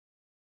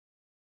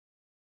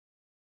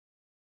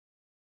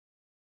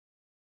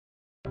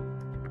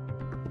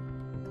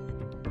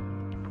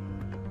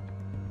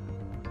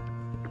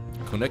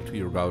Connect to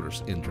your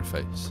router's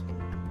interface.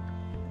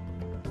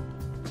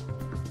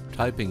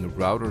 Typing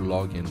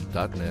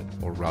routerlogin.net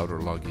or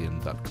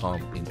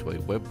routerlogin.com into a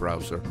web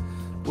browser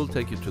will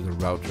take you to the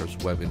router's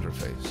web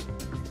interface,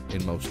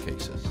 in most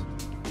cases.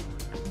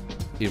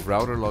 If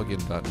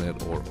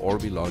routerlogin.net or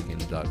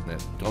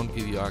orbilogin.net don't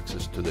give you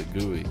access to the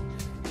GUI,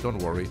 don't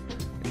worry.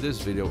 In this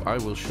video, I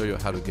will show you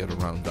how to get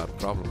around that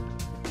problem.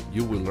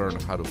 You will learn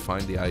how to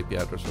find the IP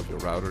address of your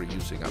router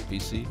using a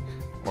PC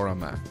or a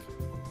Mac.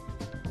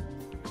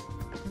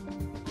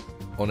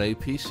 On a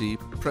PC,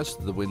 press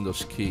the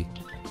Windows key,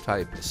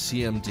 type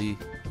CMD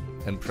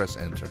and press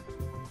enter.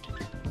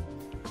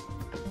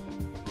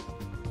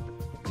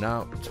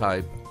 Now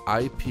type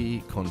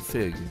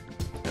ipconfig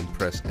and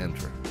press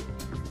enter.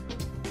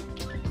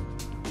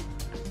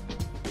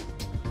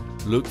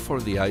 Look for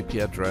the IP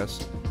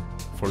address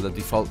for the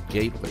default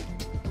gateway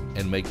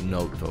and make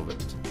note of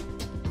it.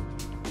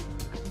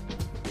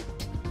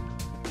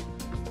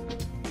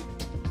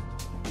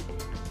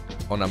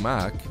 On a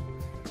Mac,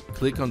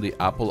 click on the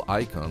Apple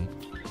icon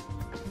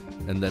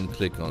and then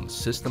click on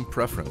System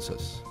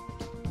Preferences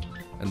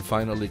and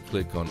finally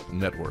click on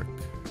Network.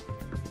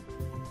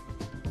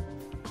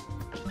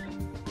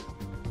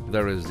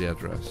 There is the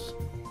address.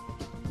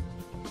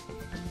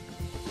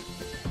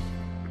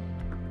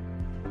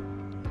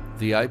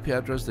 The IP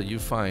address that you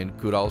find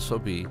could also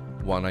be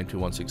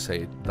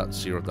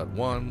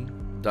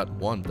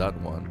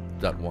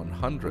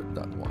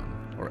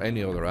 192.168.0.1.1.100.1 or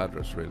any other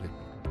address really.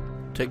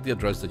 Take the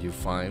address that you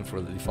find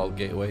for the default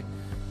gateway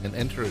and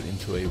enter it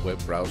into a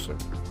web browser.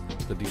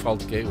 The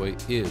default gateway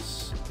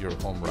is your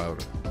home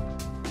router.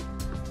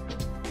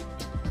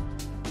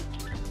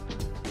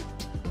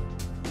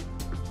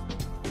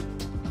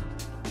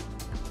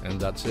 And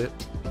that's it.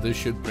 This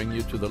should bring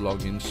you to the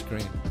login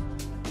screen.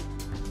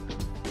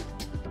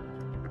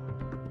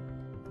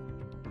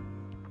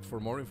 For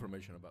more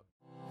information about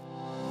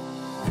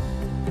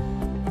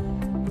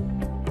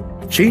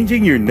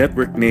changing your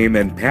network name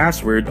and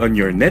password on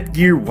your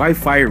NETGEAR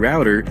Wi-Fi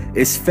router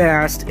is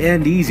fast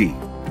and easy.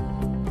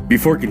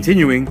 Before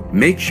continuing,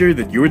 make sure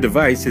that your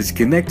device is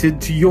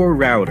connected to your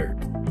router.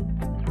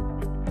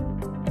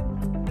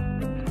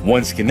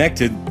 Once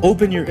connected,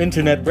 open your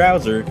internet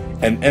browser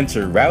and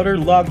enter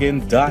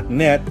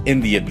routerlogin.net in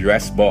the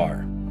address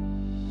bar.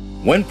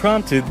 When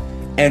prompted,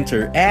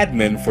 enter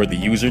admin for the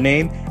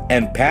username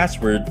and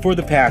password for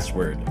the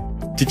password.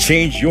 To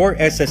change your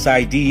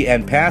SSID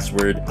and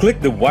password, click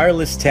the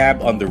Wireless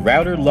tab on the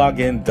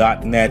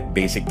routerlogin.net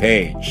basic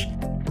page.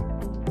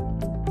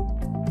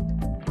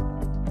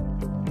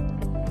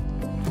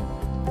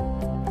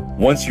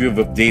 Once you have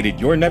updated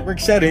your network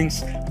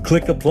settings,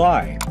 click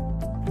Apply.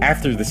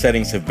 After the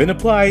settings have been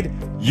applied,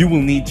 you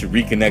will need to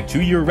reconnect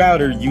to your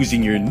router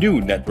using your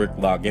new network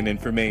login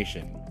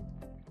information.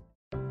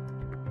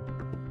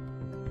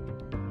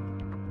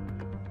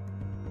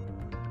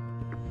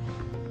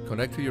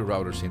 Connect to your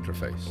router's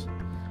interface.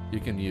 You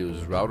can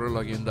use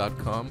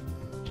routerlogin.com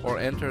or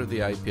enter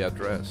the IP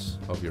address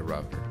of your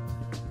router.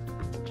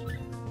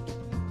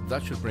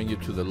 That should bring you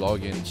to the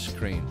login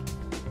screen.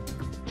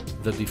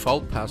 The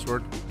default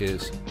password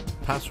is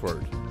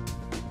password.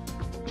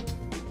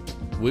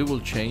 We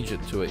will change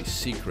it to a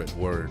secret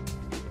word.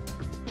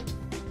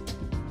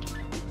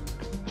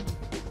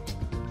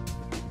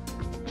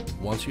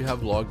 Once you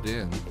have logged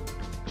in,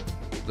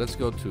 let's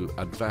go to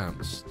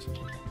Advanced.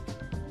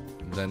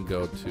 Then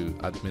go to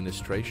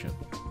Administration,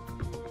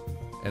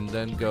 and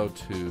then go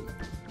to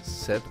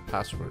Set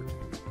Password.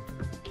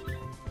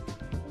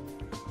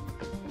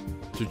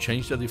 To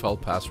change the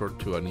default password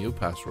to a new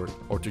password,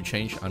 or to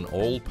change an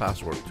old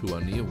password to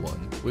a new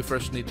one, we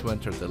first need to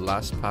enter the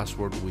last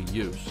password we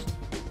used.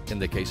 In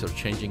the case of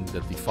changing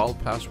the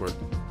default password,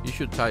 you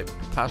should type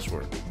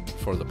password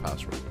for the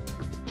password.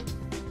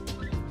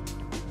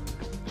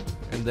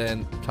 And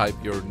then type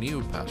your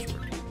new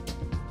password.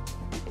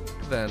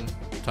 Then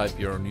type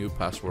your new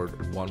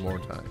password one more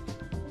time.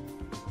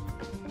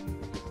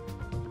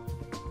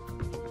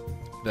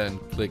 Then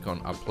click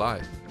on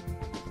Apply.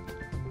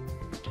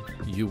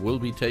 You will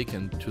be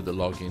taken to the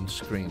login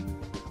screen.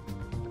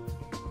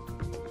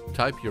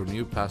 Type your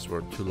new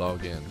password to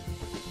log in.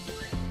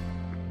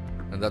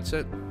 And that's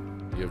it.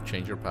 You have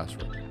changed your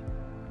password.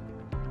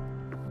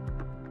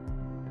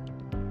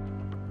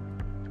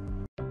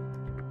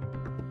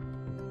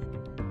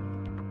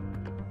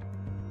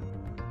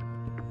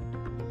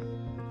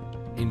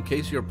 In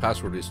case your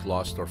password is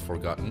lost or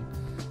forgotten,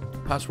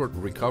 password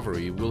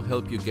recovery will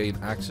help you gain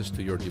access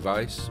to your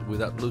device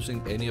without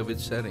losing any of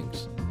its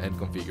settings and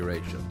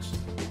configurations.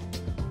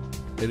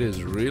 It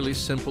is really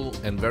simple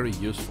and very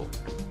useful.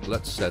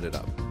 Let's set it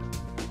up.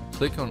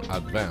 Click on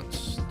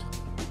Advanced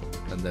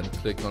and then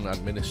click on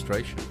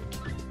Administration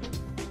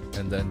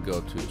and then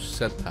go to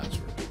Set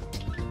Password.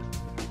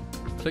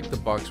 Click the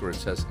box where it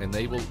says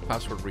Enable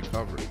Password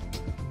Recovery.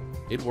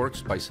 It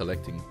works by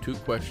selecting 2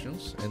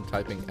 questions and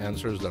typing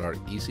answers that are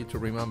easy to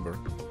remember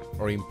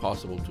or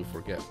impossible to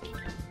forget.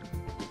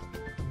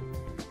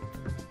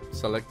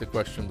 Select the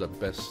question that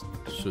best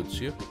suits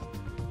you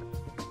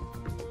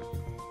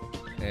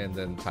and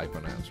then type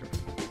an answer.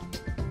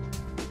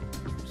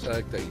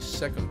 Select a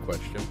second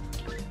question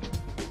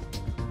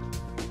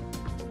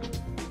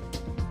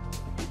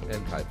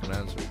and type an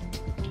answer.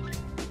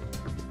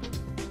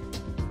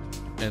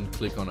 And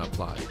click on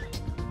Apply.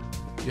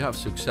 You have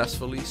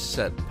successfully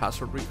set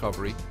password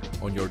recovery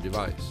on your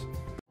device.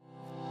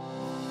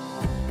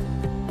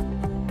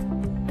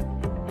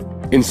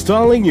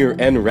 Installing your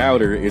N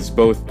router is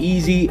both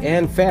easy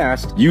and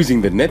fast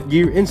using the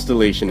NETGEAR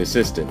Installation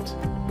Assistant.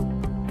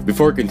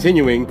 Before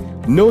continuing,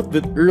 note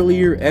that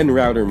earlier N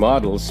router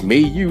models may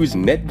use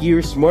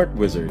NETGEAR Smart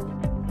Wizard.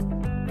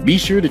 Be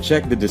sure to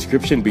check the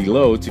description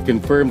below to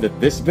confirm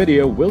that this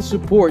video will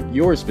support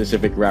your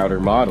specific router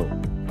model.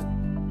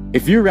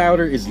 If your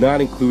router is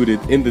not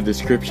included in the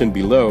description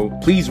below,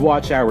 please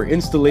watch our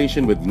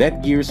installation with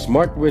NETGEAR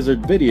Smart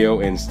Wizard video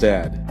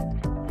instead.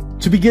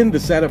 To begin the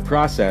setup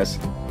process,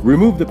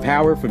 remove the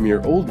power from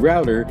your old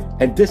router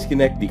and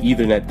disconnect the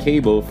Ethernet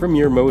cable from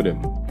your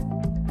modem.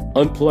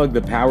 Unplug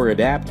the power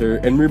adapter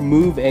and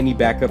remove any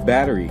backup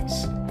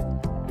batteries.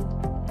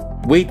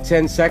 Wait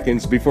 10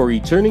 seconds before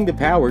returning the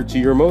power to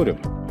your modem.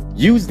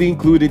 Use the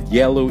included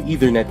yellow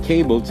Ethernet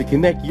cable to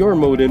connect your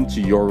modem to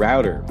your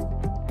router.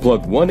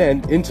 Plug one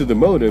end into the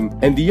modem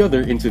and the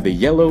other into the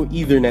yellow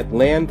Ethernet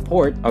LAN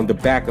port on the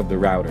back of the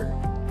router.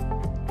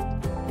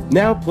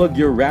 Now plug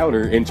your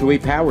router into a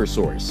power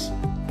source.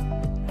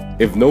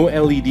 If no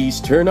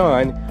LEDs turn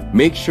on,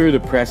 make sure to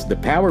press the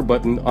power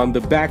button on the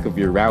back of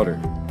your router.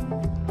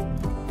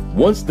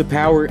 Once the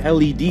power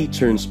LED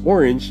turns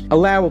orange,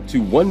 allow up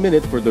to 1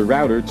 minute for the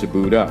router to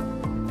boot up.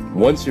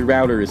 Once your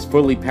router is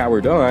fully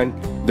powered on,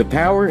 the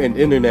power and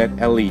internet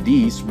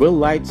LEDs will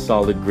light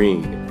solid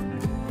green.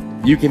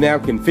 You can now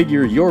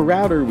configure your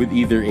router with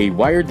either a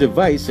wired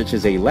device such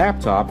as a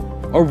laptop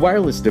or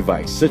wireless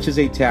device such as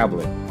a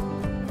tablet.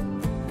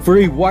 For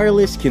a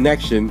wireless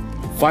connection,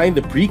 find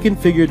the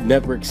pre-configured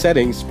network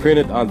settings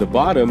printed on the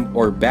bottom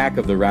or back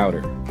of the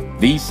router.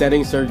 These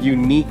settings are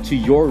unique to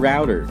your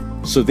router,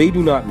 so they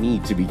do not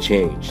need to be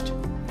changed.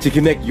 To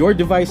connect your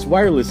device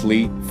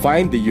wirelessly,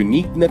 find the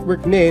unique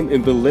network name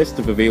in the list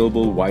of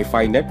available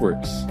Wi-Fi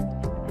networks.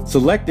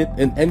 Select it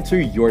and enter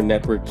your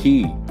network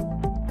key.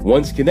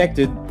 Once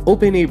connected,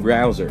 open a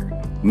browser.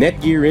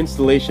 NETGEAR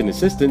Installation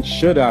Assistant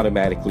should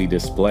automatically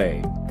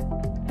display.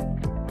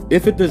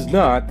 If it does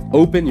not,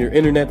 open your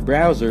internet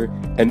browser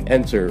and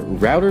enter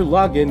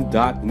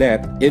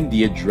routerlogin.net in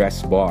the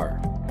address bar.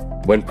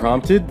 When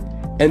prompted,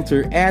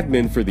 enter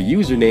admin for the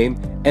username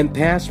and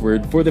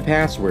password for the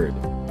password.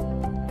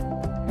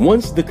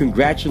 Once the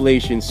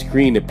congratulations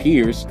screen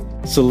appears,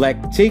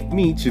 select Take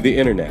Me to the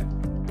Internet.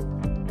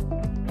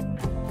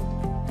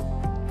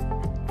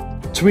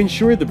 To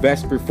ensure the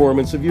best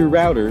performance of your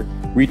router,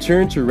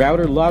 return to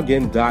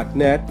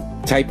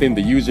routerlogin.net, type in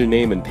the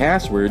username and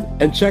password,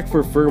 and check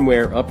for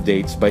firmware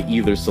updates by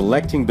either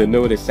selecting the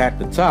notice at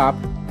the top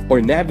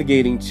or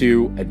navigating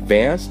to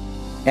Advanced,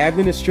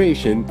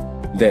 Administration,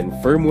 then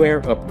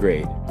Firmware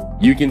Upgrade.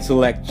 You can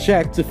select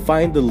Check to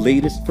find the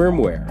latest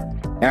firmware.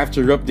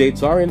 After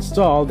updates are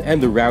installed and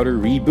the router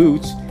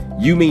reboots,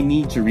 you may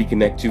need to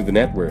reconnect to the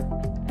network.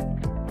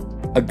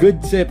 A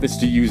good tip is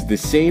to use the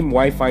same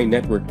Wi-Fi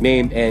network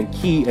name and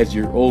key as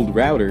your old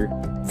router.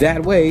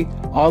 That way,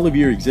 all of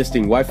your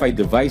existing Wi-Fi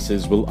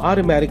devices will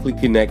automatically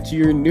connect to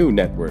your new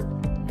network.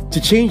 To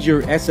change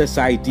your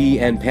SSID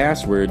and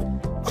password,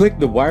 click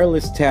the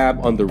Wireless tab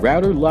on the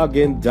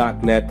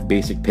routerlogin.net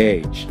basic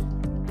page.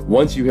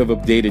 Once you have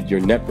updated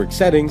your network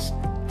settings,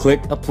 click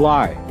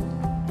Apply.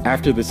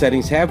 After the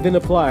settings have been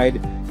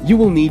applied, you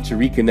will need to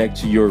reconnect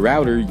to your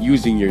router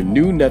using your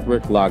new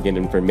network login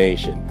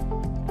information.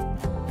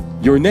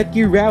 Your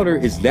NETGEAR router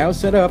is now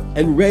set up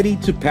and ready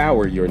to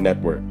power your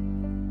network.